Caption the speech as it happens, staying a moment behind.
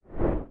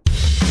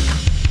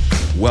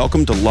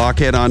Welcome to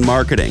Lochhead on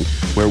Marketing,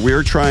 where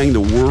we're trying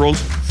the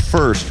world's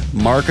first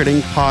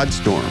marketing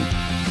podstorm.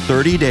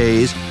 30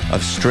 days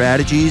of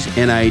strategies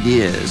and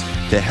ideas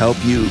to help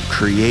you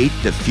create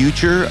the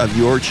future of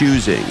your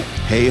choosing.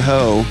 Hey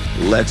ho,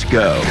 let's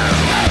go.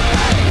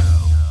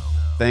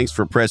 Thanks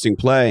for pressing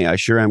play. I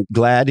sure am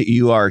glad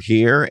you are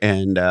here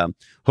and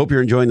hope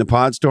you're enjoying the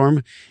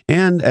Podstorm.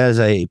 And as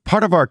a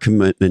part of our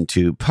commitment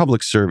to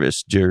public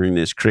service during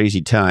this crazy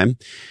time,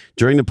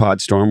 during the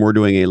Podstorm, we're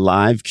doing a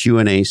live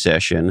Q&A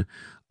session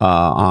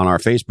on our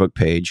Facebook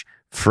page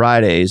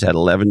Fridays at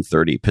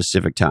 11:30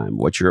 Pacific time.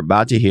 What you're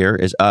about to hear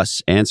is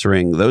us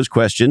answering those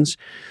questions.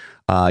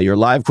 Your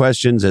live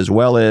questions as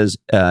well as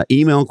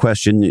email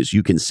questions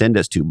you can send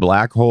us to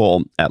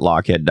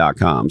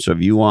blackhole@lochhead.com. So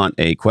if you want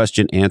a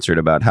question answered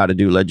about how to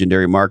do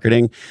legendary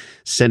marketing,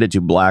 send it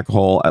to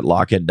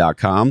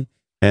blackhole@lochhead.com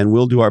and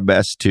we'll do our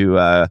best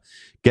to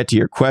get to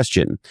your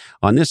question.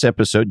 On this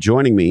episode,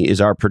 joining me is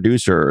our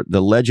producer,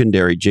 the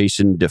legendary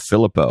Jason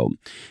DeFilippo.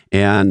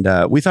 And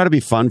we thought it'd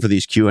be fun for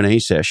these Q&A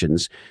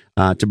sessions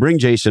to bring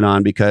Jason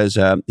on because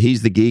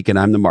he's the geek and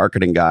I'm the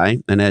marketing guy.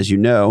 And as you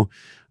know,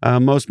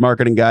 most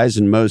marketing guys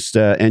and most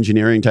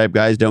engineering type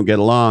guys don't get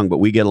along, but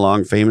we get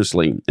along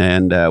famously.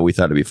 And we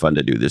thought it'd be fun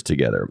to do this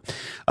together.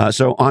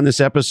 So on this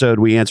episode,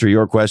 we answer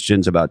your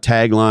questions about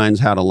taglines,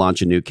 how to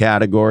launch a new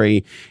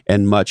category,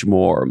 and much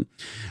more.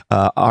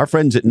 Our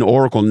friends at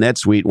Oracle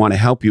NetSuite want to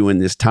help you in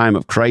this time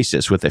of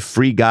crisis with a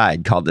free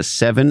guide called The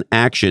 7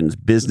 Actions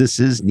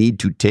Businesses Need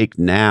to Take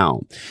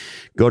Now.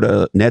 Go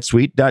to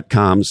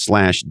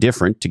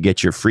netsuite.com/different to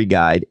get your free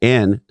guide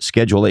and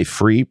schedule a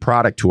free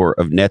product tour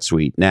of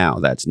NetSuite now.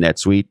 That's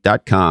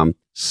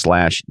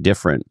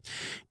netsuite.com/different.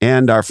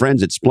 And our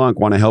friends at Splunk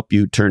want to help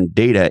you turn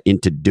data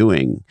into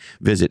doing.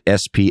 Visit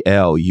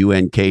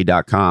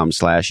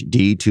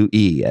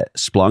splunk.com/D2E at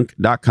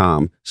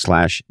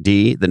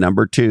splunk.com/D, the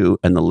number 2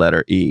 and the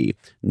letter E.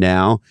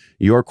 Now,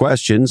 your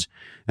questions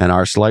and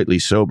our slightly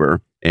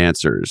sober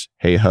answers.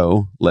 Hey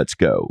ho, let's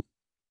go.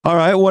 All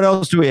right, what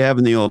else do we have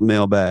in the old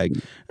mailbag?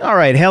 All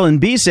right, Helen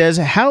B says,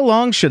 how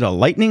long should a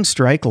lightning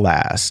strike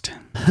last?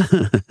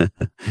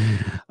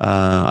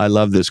 I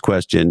love this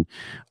question.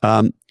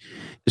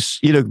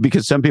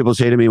 Because some people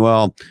say to me,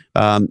 well,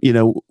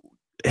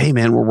 hey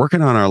man, we're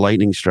working on our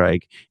lightning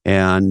strike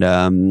and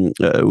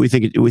we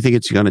think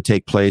it's going to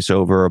take place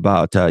over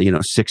about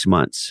 6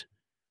 months.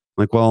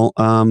 I'm like, well,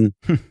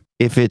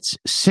 if it's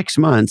 6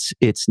 months,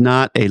 it's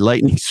not a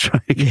lightning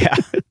strike. Yeah.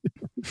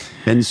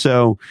 And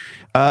so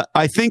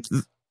I think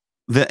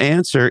the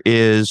answer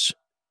is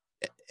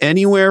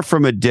anywhere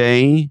from a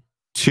day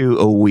to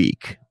a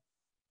week.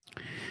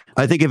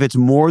 I think if it's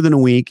more than a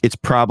week, it's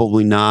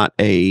probably not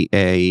a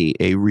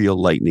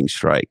real lightning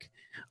strike.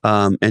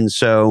 And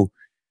so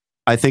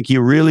I think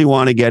you really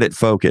want to get it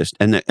focused.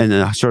 And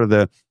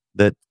the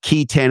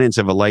key tenets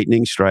of a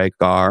lightning strike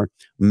are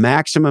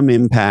maximum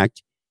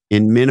impact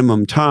in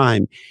minimum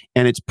time.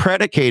 And it's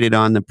predicated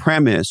on the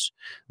premise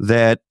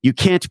that you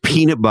can't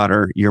peanut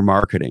butter your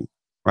marketing,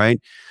 right?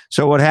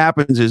 So what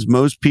happens is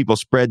most people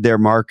spread their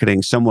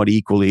marketing somewhat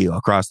equally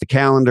across the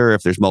calendar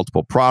if there's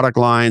multiple product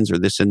lines or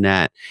this and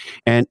that.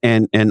 And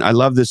I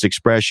love this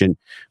expression.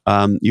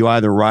 You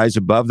either rise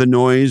above the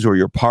noise or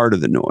you're part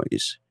of the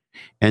noise.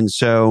 And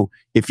so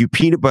if you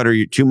peanut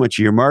butter too much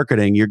of your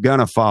marketing, you're going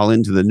to fall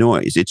into the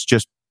noise. It's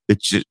just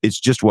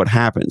what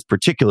happens,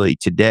 particularly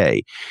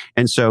today.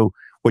 And so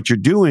what you're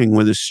doing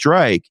with a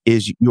strike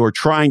is you're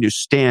trying to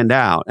stand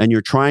out and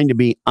you're trying to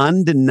be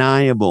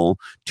undeniable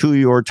to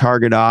your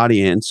target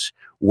audience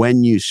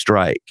when you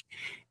strike.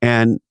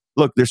 And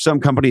look, there's some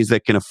companies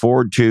that can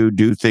afford to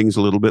do things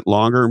a little bit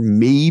longer,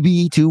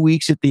 maybe 2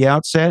 weeks at the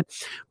outset.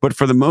 But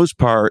for the most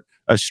part,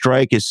 a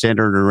strike is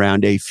centered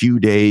around a few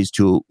days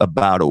to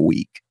about a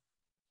week.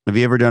 Have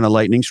you ever done a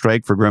lightning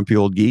strike for Grumpy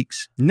Old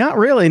Geeks? Not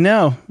really,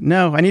 no.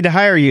 I need to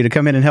hire you to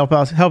come in and help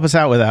us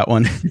out with that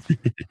one.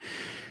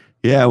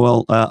 Yeah,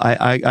 well,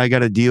 I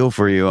got a deal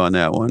for you on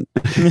that one.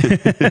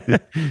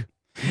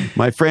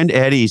 My friend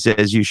Eddie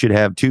says you should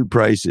have 2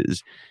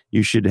 prices.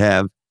 You should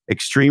have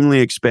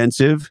extremely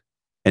expensive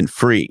and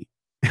free.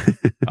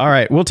 All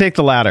right, we'll take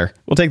the latter.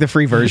 We'll take the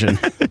free version.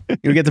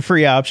 You'll get the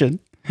free option.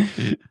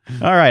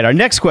 All right, our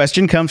next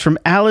question comes from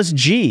Alice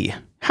G.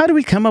 How do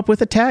we come up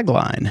with a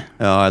tagline?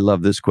 Oh, I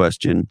love this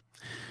question.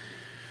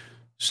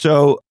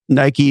 So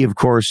Nike, of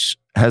course,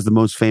 has the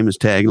most famous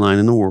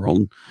tagline in the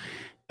world.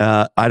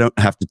 I don't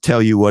have to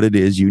tell you what it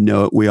is. You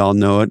know it. We all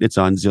know it. It's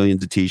on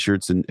zillions of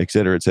T-shirts and et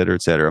cetera, et cetera,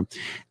 et cetera.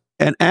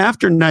 And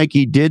after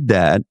Nike did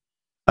that,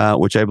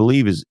 which I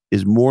believe is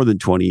more than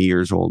 20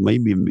 years old,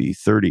 maybe even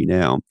 30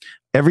 now,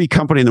 every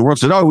company in the world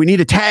said, oh, we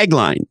need a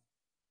tagline.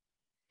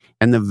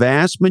 And the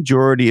vast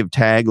majority of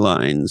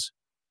taglines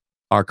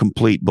are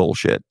complete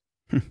bullshit.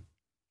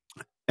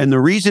 And the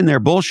reason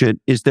they're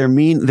bullshit is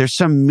there's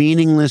some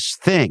meaningless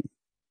thing.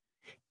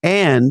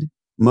 And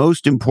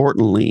most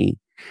importantly,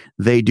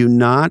 they do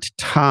not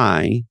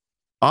tie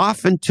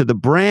often to the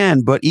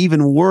brand, but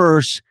even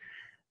worse,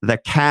 the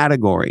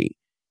category.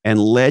 And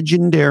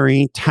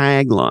legendary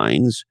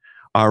taglines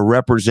are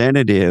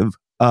representative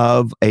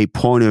of a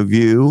point of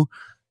view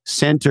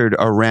centered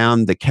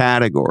around the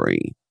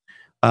category.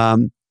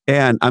 And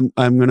I'm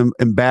going to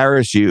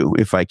embarrass you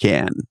if I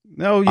can.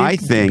 No, I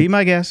think be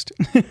my guest.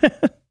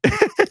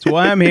 That's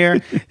why I'm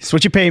here. It's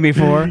what you pay me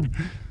for.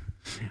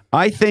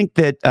 I think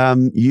that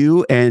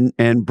you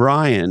and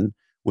Brian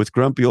with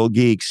Grumpy Old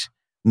Geeks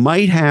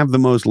might have the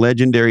most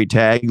legendary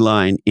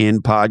tagline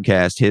in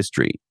podcast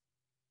history.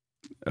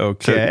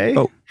 Okay.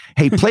 So,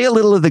 hey, play a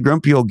little of the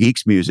Grumpy Old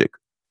Geeks music.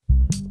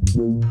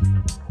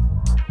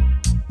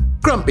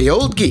 Grumpy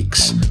Old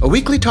Geeks, a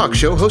weekly talk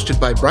show hosted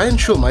by Brian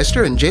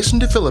Schulmeister and Jason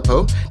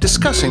DeFilippo,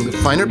 discussing the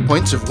finer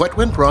points of what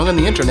went wrong on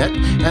the internet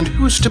and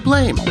who's to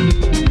blame.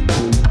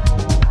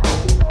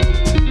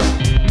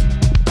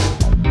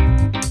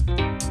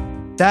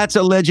 That's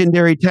a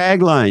legendary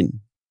tagline.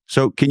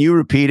 So can you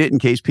repeat it in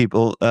case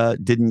people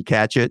didn't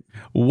catch it?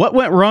 What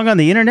went wrong on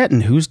the internet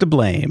and who's to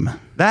blame?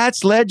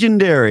 That's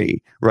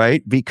legendary,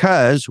 right?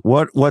 Because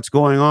what's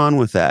going on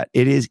with that?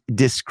 It is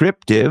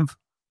descriptive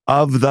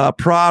of the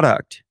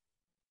product,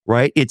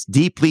 right? It's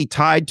deeply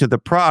tied to the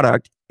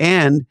product,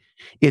 and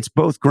it's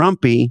both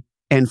grumpy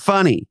and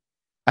funny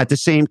at the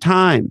same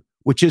time,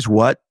 which is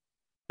what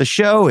the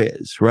show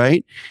is,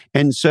 right?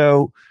 And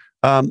so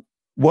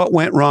what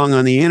went wrong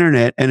on the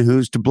internet and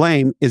who's to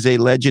blame is a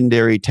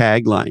legendary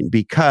tagline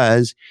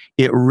because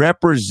it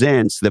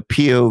represents the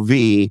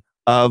POV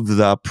of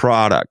the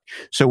product.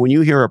 So when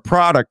you hear a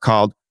product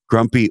called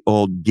Grumpy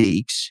Old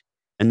Geeks,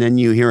 and then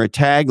you hear a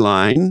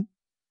tagline,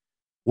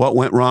 what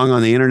went wrong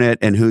on the internet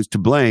and who's to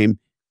blame,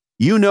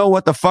 you know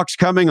what the fuck's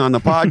coming on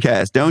the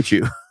podcast, don't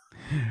you?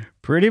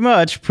 Pretty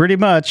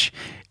much.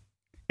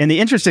 And the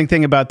interesting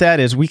thing about that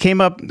is I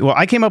came up with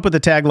the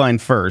tagline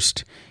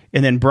first,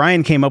 and then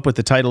Brian came up with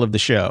the title of the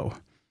show.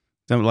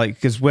 So I'm like,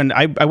 because when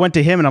I went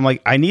to him and I'm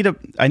like, I need a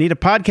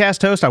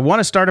podcast host. I want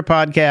to start a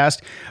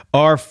podcast.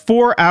 Our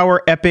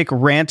 4-hour epic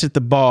rant at the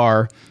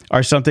bar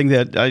are something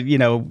that,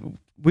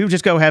 we would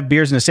just go have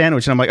beers and a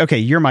sandwich. And I'm like, okay,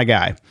 you're my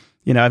guy.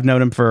 I've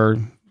known him for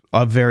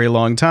a very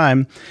long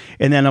time.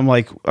 And then I'm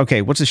like,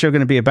 okay, what's the show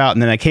going to be about?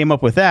 And then I came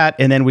up with that.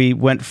 And then we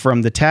went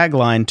from the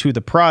tagline to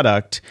the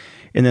product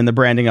and then the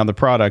branding on the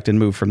product and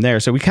moved from there.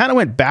 So we kind of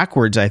went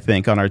backwards, I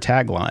think, on our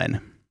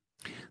tagline.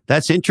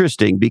 That's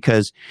interesting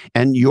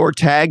and your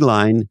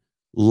tagline,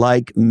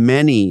 like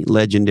many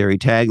legendary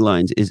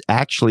taglines, is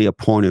actually a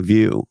point of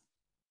view.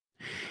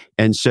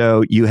 And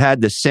so you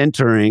had the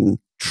centering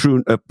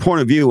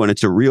point of view, when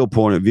it's a real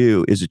point of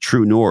view, is a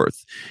true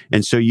north.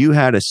 And so you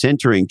had a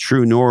centering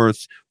true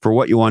north for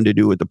what you wanted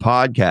to do with the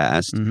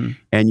podcast,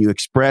 and you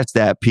expressed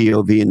that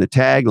POV in the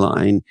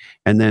tagline.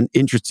 And then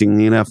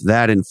interestingly enough,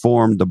 that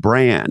informed the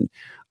brand,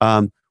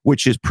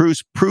 which is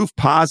proof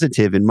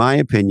positive, in my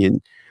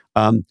opinion,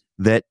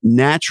 that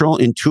natural,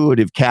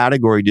 intuitive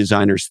category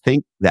designers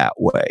think that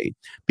way,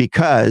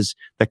 because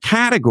the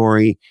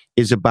category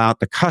is about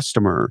the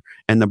customer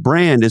and the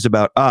brand is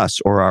about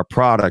us or our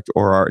product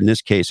or in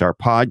this case, our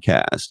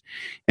podcast.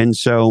 And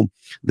so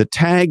the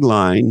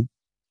tagline,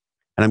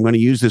 and I'm going to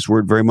use this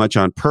word very much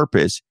on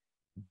purpose,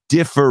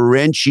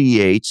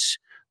 differentiates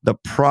the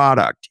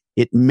product.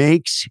 It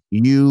makes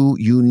you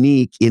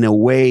unique in a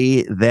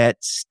way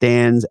that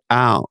stands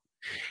out.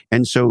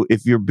 And so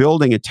if you're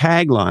building a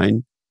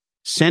tagline,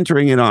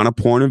 centering it on a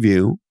point of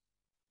view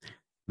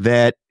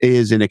that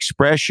is an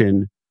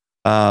expression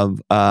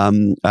of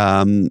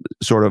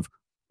sort of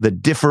the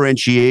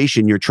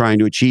differentiation you're trying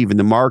to achieve in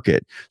the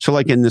market. So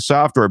like in the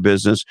software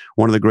business,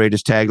 one of the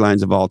greatest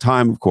taglines of all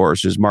time, of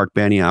course, is Mark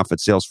Benioff at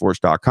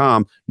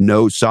Salesforce.com,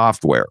 no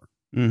software.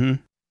 And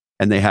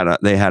they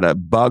had a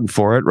bug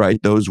for it, right?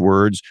 Those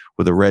words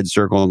with a red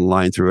circle and a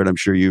line through it. I'm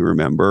sure you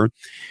remember.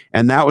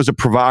 And that was a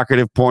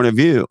provocative point of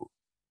view.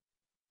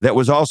 That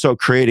was also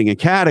creating a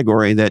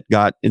category that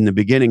got, in the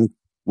beginning,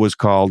 was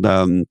called,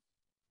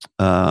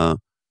 I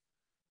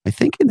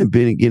think in the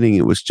beginning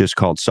it was just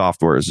called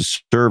software as a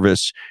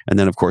service. And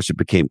then, of course, it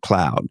became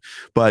cloud.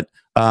 But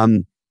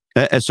so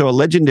a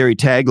legendary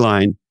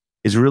tagline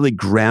is really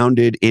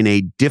grounded in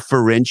a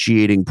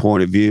differentiating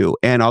point of view.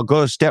 And I'll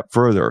go a step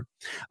further.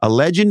 A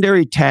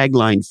legendary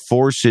tagline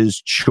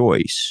forces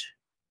choice,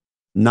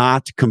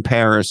 not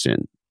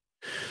comparison.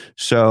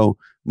 So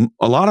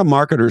a lot of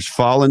marketers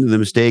fall into the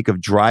mistake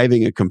of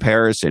driving a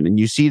comparison. And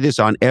you see this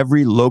on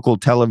every local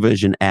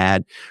television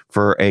ad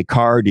for a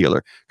car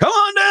dealer. Come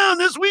on down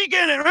this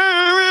weekend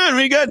and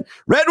we got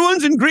red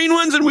ones and green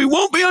ones and we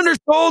won't be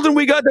undersold and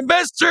we got the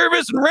best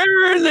service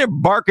and they're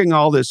barking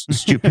all this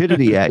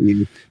stupidity at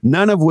you,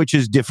 none of which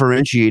is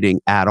differentiating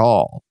at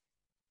all.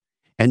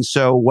 And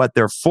so what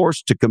they're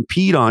forced to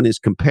compete on is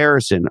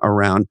comparison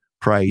around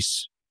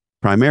price,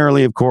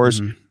 primarily, of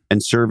course,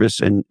 and service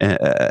and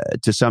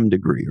to some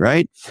degree,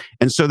 right?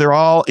 And so they're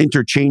all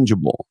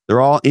interchangeable.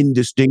 They're all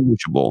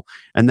indistinguishable.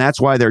 And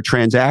that's why they're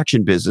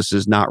transaction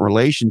businesses, not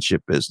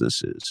relationship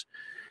businesses.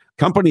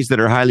 Companies that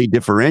are highly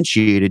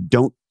differentiated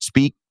don't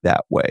speak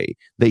that way.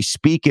 They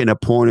speak in a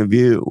point of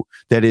view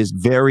that is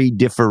very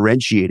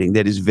differentiating,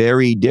 that is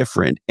very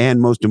different. And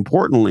most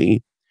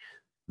importantly,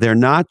 they're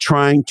not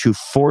trying to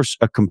force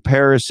a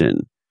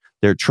comparison.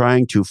 They're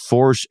trying to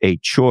force a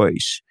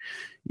choice.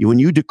 When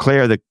you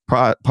declare the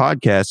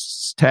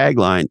podcast's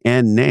tagline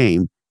and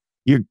name,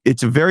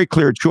 it's a very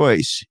clear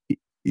choice.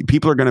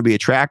 People are going to be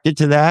attracted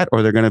to that,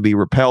 or they're going to be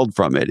repelled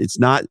from it. It's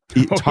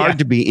hard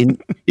to be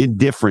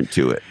indifferent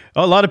to it.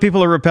 A lot of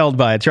people are repelled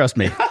by it, trust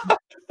me.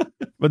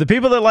 But the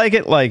people that like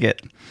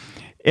it.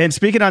 And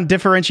speaking on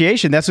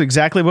differentiation, that's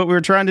exactly what we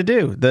were trying to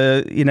do.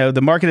 The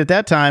market at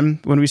that time,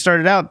 when we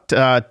started out,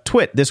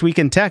 Twit, This Week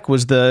in Tech,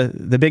 was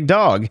the big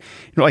dog.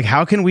 Like,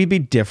 how can we be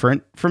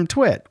different from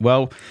Twit?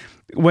 Well,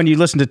 when you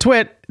listen to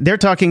Twit, they're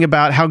talking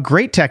about how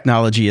great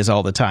technology is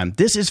all the time.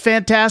 This is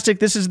fantastic.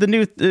 This is the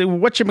new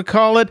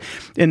whatchamacallit,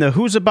 and the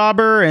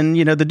Hoozabobber, and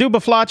the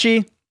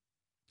Dubaflachi.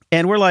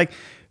 And we're like,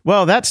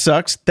 well, that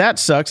sucks.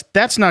 That's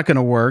not going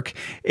to work.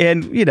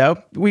 And,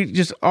 we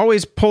just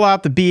always pull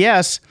out the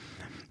BS.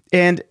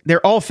 And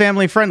they're all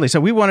family friendly. So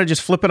we want to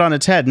just flip it on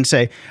its head and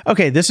say,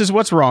 okay, this is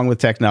what's wrong with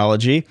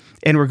technology.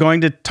 And we're going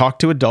to talk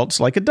to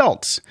adults like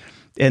adults.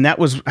 And that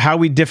was how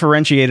we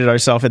differentiated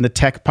ourselves in the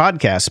tech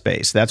podcast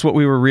space. That's what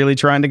we were really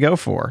trying to go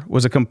for,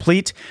 was a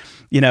complete,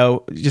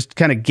 just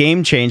kind of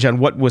game change on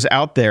what was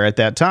out there at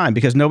that time,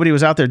 because nobody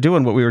was out there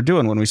doing what we were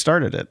doing when we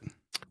started it.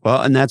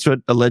 Well, and that's what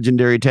a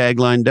legendary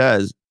tagline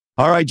does.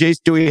 All right, Jace,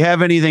 do we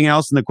have anything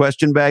else in the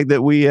question bag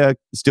that we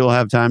still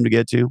have time to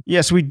get to?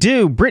 Yes, we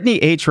do. Brittany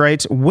H.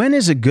 writes, when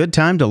is a good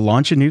time to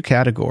launch a new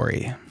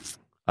category?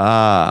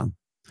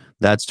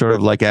 That's sort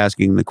of like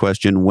asking the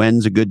question,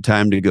 when's a good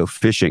time to go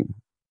fishing?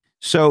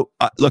 So,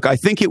 look, I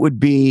think it would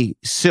be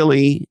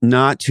silly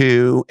not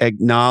to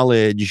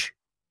acknowledge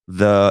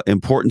the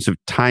importance of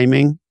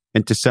timing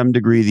and to some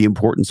degree the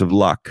importance of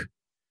luck.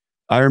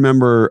 I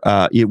remember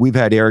we've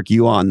had Eric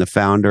Yuan, the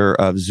founder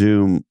of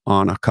Zoom,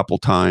 on a couple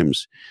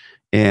times,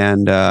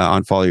 and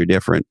on Follow Your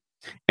Different.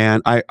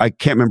 And I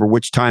can't remember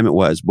which time it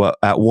was, but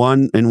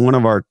in one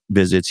of our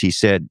visits, he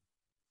said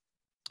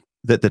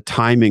that the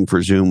timing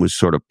for Zoom was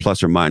sort of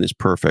plus or minus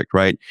perfect,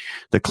 right?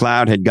 The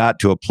cloud had got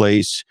to a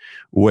place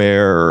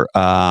where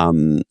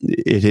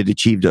it had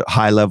achieved a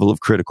high level of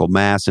critical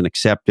mass and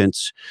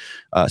acceptance.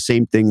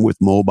 Same thing with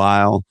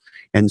mobile.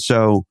 And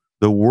so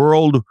the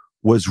world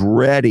was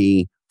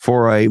ready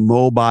for a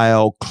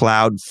mobile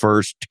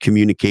cloud-first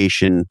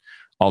communication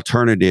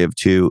alternative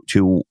to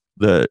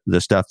the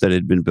stuff that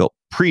had been built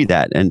pre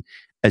that. And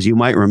as you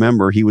might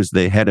remember, he was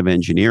the head of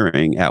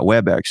engineering at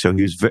WebEx, so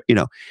he was,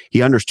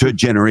 he understood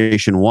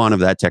generation one of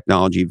that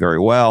technology very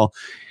well.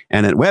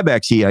 And at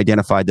WebEx, he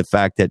identified the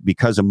fact that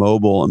because of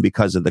mobile and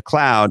because of the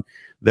cloud,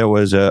 there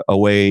was a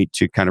way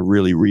to kind of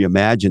really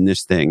reimagine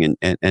this thing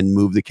and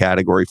move the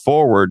category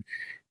forward.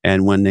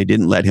 And when they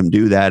didn't let him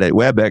do that at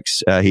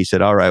WebEx, he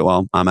said, all right,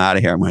 well, I'm out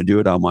of here. I'm going to do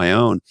it on my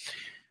own.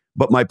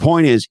 But my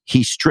point is,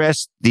 he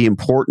stressed the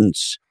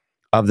importance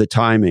of the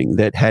timing,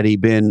 that had he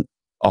been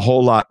a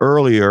whole lot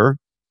earlier,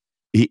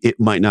 it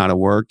might not have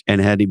worked. And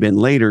had he been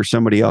later,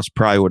 somebody else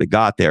probably would have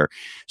got there.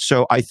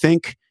 So I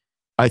think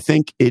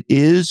it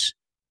is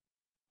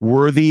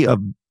worthy of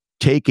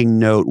taking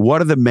note.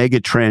 What are the mega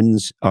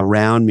trends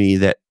around me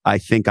that I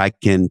think I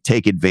can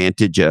take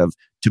advantage of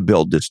to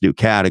build this new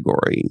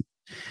category?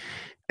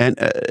 And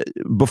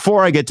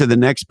before I get to the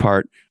next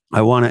part,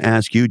 I want to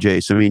ask you,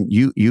 Jace. I mean,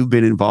 you've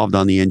been involved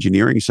on the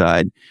engineering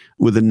side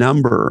with a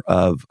number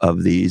of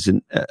these,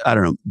 and I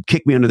don't know,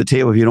 kick me under the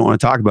table if you don't want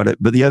to talk about it.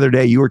 But the other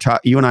day, you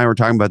and I were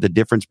talking about the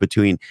difference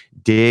between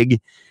Dig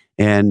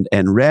and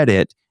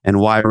Reddit, and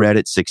why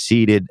Reddit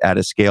succeeded at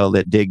a scale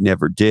that Dig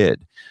never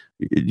did.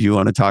 Do you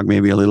want to talk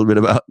maybe a little bit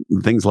about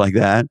things like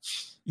that?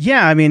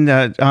 Yeah, I mean,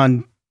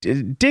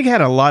 Dig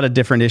had a lot of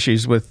different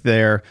issues with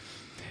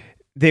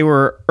they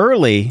were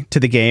early to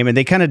the game, and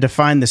they kind of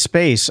defined the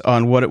space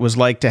on what it was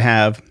like to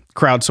have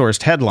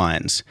crowdsourced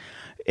headlines.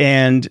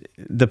 And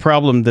the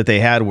problem that they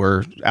had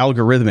were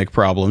algorithmic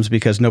problems,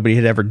 because nobody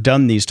had ever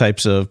done these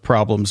types of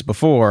problems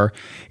before.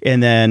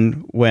 And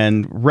then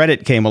when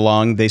Reddit came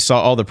along, they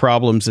saw all the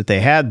problems that they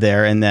had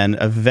there. And then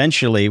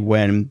eventually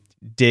when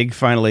Dig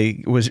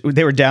finally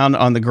they were down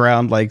on the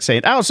ground, like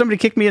saying, oh, somebody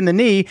kicked me in the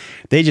knee.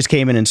 They just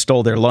came in and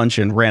stole their lunch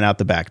and ran out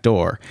the back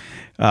door.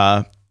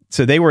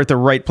 So they were at the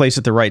right place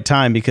at the right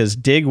time, because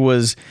Dig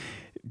was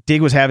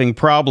having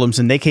problems,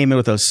 and they came in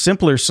with a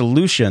simpler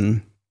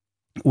solution,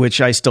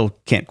 which I still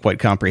can't quite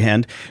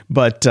comprehend,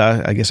 but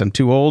I guess I'm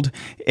too old,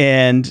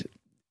 and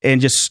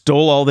just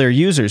stole all their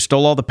users,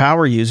 stole all the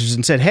power users,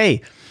 and said,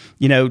 hey,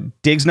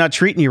 Dig's not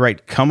treating you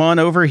right. Come on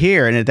over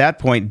here. And at that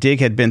point,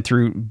 Dig had been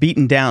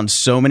beaten down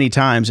so many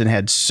times and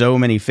had so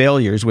many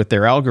failures with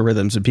their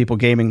algorithms and people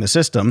gaming the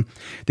system,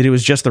 that it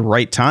was just the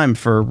right time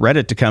for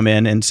Reddit to come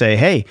in and say,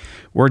 hey,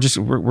 we're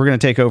going to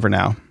take over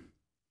now.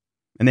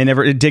 And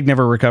Dig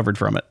never recovered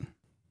from it.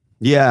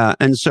 Yeah.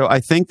 And so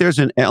I think there's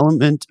an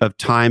element of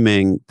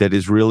timing that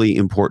is really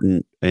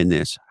important in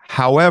this.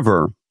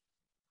 However,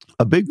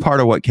 a big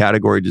part of what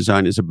category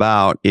design is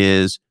about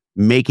is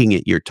making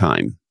it your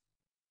time.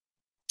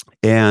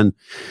 And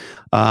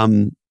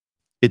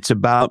it's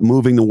about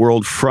moving the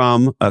world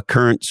from a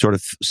current sort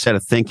of set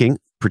of thinking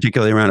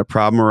particularly around a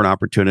problem or an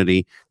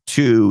opportunity,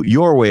 to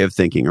your way of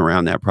thinking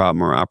around that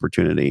problem or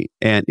opportunity.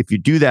 And if you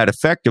do that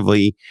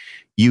effectively,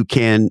 you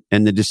can,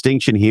 and the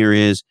distinction here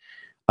is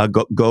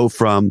go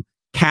from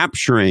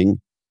capturing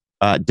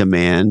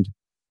demand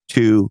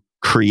to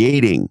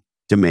creating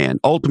demand.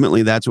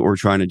 Ultimately, that's what we're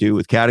trying to do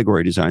with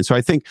category design. So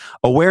I think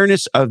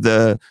awareness of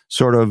the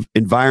sort of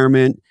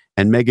environment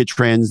and mega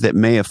trends that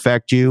may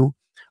affect you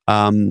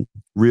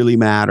really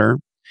matter.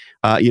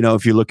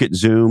 If you look at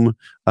Zoom,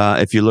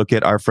 if you look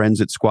at our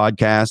friends at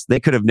Squadcast, they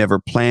could have never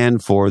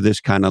planned for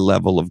this kind of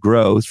level of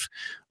growth.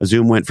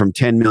 Zoom went from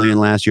 10 million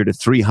last year to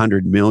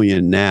 300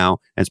 million now.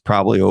 And it's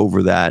probably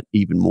over that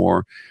even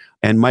more.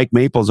 And Mike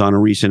Maples on a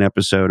recent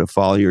episode of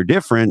Follow Your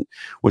Different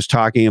was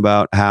talking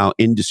about how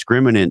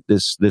indiscriminate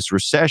this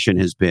recession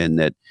has been,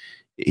 that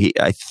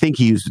I think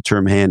he used the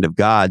term hand of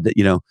God,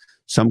 that,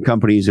 some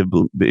companies have,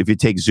 if you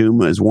take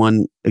Zoom as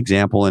one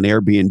example and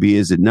Airbnb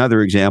as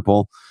another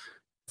example,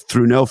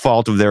 through no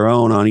fault of their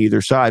own on either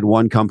side,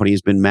 one company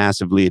has been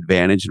massively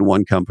advantaged and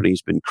one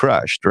company's been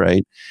crushed,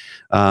 right?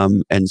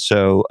 There's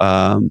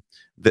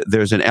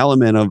an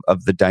element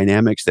of the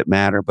dynamics that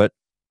matter. But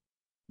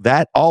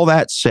all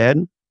that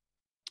said,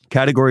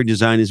 category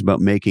design is about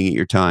making it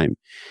your time.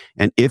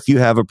 And if you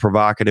have a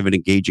provocative and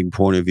engaging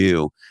point of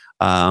view,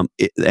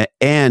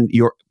 and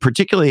you're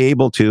particularly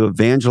able to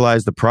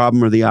evangelize the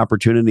problem or the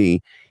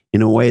opportunity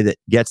in a way that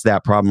gets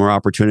that problem or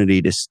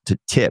opportunity to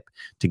tip,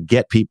 to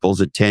get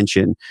people's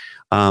attention,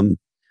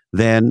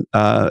 then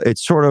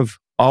it's sort of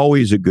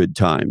always a good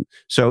time.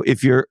 So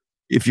if you're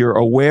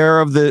aware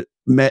of the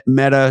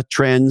meta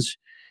trends,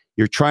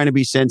 you're trying to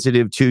be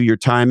sensitive to your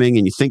timing,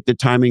 and you think the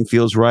timing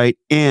feels right,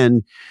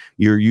 and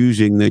you're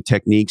using the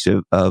techniques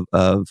of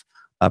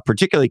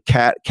particularly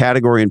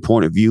category and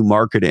point of view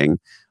marketing,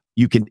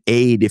 you can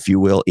aid, if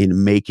you will,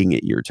 in making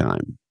it your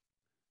time.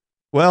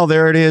 Well,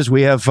 there it is.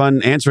 We have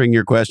fun answering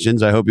your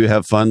questions. I hope you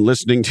have fun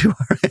listening to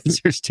our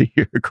answers to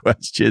your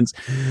questions.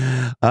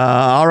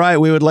 All right.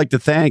 We would like to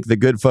thank the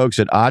good folks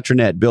at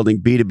Atranet,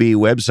 building B2B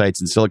websites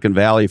in Silicon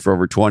Valley for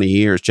over 20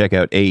 years. Check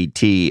out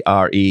atre.net.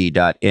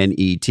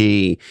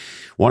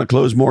 Want to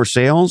close more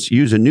sales?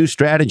 Use a new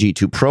strategy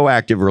to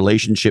proactive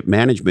relationship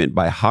management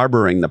by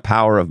harboring the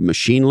power of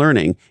machine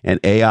learning and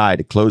AI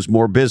to close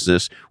more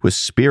business with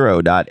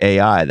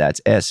Spiro.ai.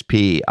 That's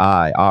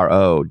Spiro.ai.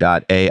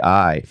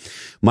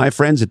 My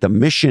friends at the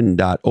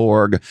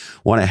Mission.org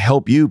want to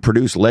help you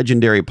produce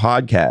legendary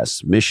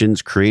podcasts.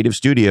 Mission's creative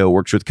studio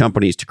works with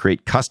companies to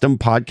create custom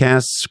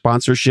podcasts,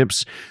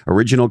 sponsorships,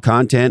 original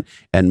content,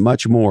 and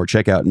much more.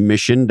 Check out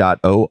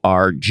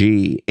Mission.org.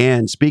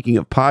 And speaking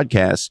of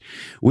podcasts,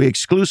 we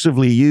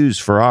exclusively use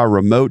for our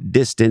remote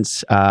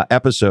distance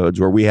episodes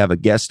where we have a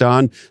guest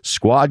on,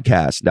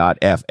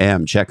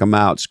 Squadcast.fm. Check them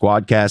out,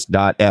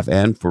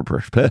 Squadcast.fm. If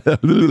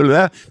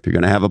you're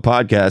going to have a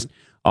podcast,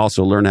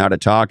 also learn how to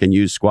talk and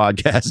use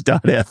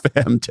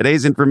Squadcast.fm.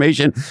 Today's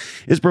information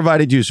is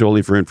provided to you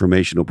solely for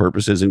informational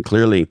purposes, and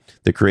clearly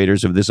the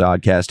creators of this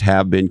oddcast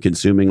have been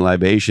consuming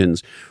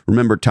libations.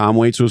 Remember, Tom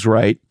Waits was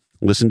right.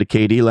 Listen to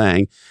K.D.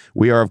 Lang.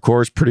 We are, of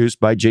course, produced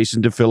by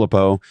Jason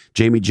DeFilippo.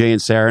 Jamie J.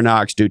 and Sarah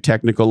Knox do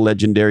technical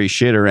legendary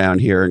shit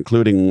around here,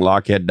 including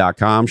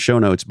Lockhead.com. Show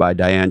notes by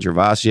Diane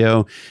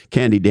Gervasio.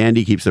 Candy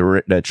Dandy keeps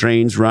the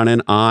trains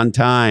running on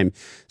time.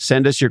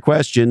 Send us your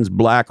questions,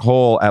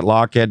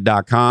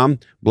 blackhole@Lockhead.com,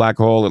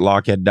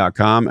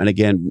 blackhole@Lockhead.com. And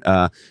again,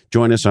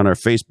 join us on our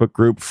Facebook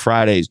group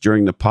Fridays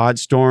during the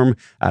Podstorm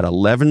at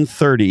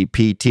 11:30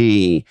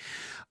 PT.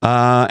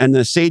 And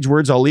the sage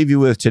words I'll leave you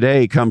with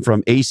today come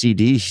from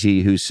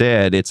AC/DC, who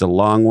said, "It's a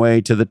long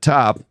way to the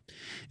top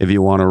if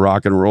you want to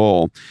rock and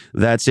roll."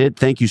 That's it.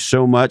 Thank you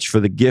so much for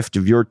the gift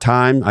of your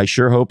time. I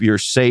sure hope you're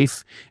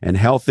safe and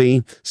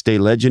healthy. Stay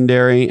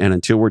legendary. And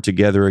until we're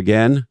together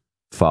again,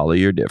 follow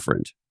your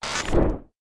different.